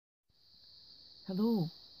Hello,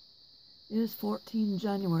 it is 14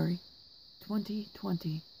 January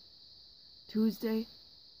 2020, Tuesday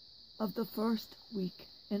of the first week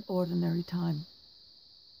in Ordinary Time.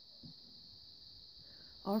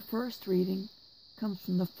 Our first reading comes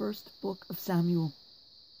from the first book of Samuel.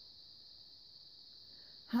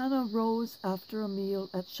 Hannah rose after a meal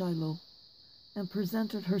at Shiloh and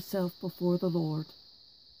presented herself before the Lord.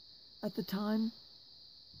 At the time,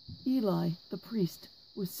 Eli the priest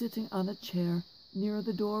was sitting on a chair near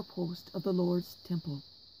the doorpost of the Lord's temple.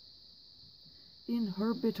 In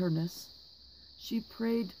her bitterness, she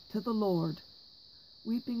prayed to the Lord,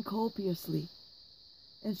 weeping copiously,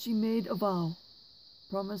 and she made a vow,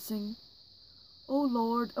 promising, "O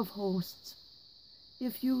Lord of hosts,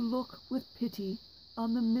 if you look with pity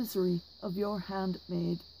on the misery of your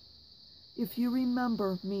handmaid, if you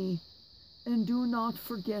remember me and do not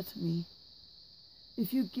forget me,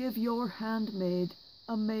 if you give your handmaid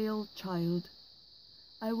a male child,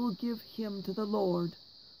 I will give him to the Lord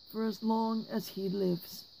for as long as he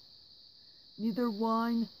lives. Neither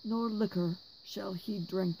wine nor liquor shall he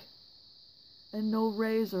drink, and no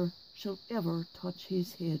razor shall ever touch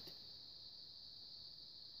his head."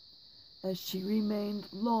 As she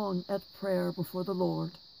remained long at prayer before the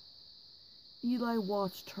Lord, Eli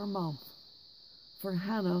watched her mouth, for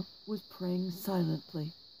Hannah was praying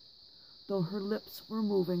silently. Though her lips were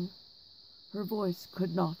moving, her voice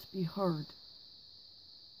could not be heard.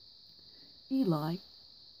 Eli,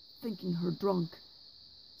 thinking her drunk,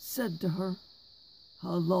 said to her,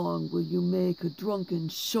 "How long will you make a drunken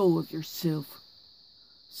show of yourself?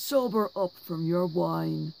 Sober up from your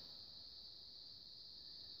wine."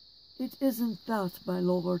 "It isn't that, my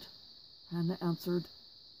lord," Hannah answered.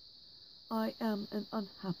 "I am an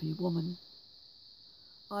unhappy woman.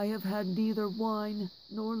 I have had neither wine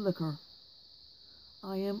nor liquor.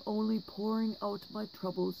 I am only pouring out my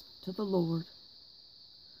troubles to the Lord.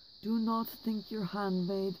 Do not think your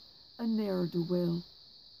handmaid a ne'er-do-well.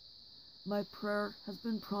 My prayer has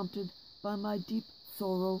been prompted by my deep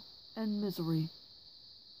sorrow and misery."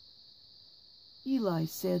 Eli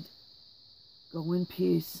said, "Go in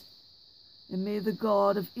peace, and may the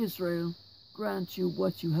God of Israel grant you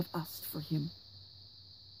what you have asked for him."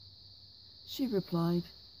 She replied,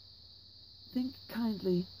 "Think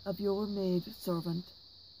kindly of your maid-servant,"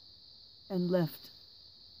 and left.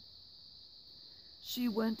 She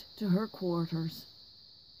went to her quarters,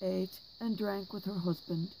 ate and drank with her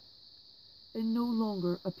husband, and no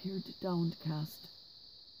longer appeared downcast.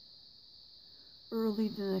 Early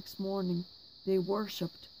the next morning they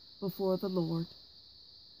worshipped before the Lord,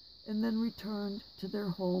 and then returned to their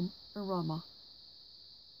home in Ramah.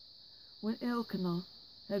 When Elkanah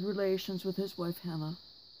had relations with his wife Hannah,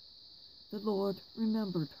 the Lord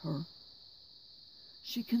remembered her.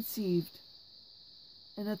 She conceived,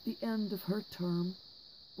 and at the end of her term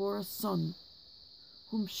bore a son,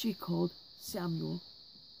 whom she called Samuel,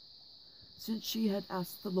 since she had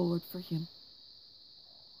asked the Lord for him.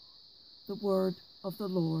 The word of the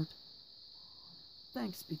Lord.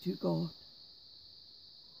 Thanks be to God.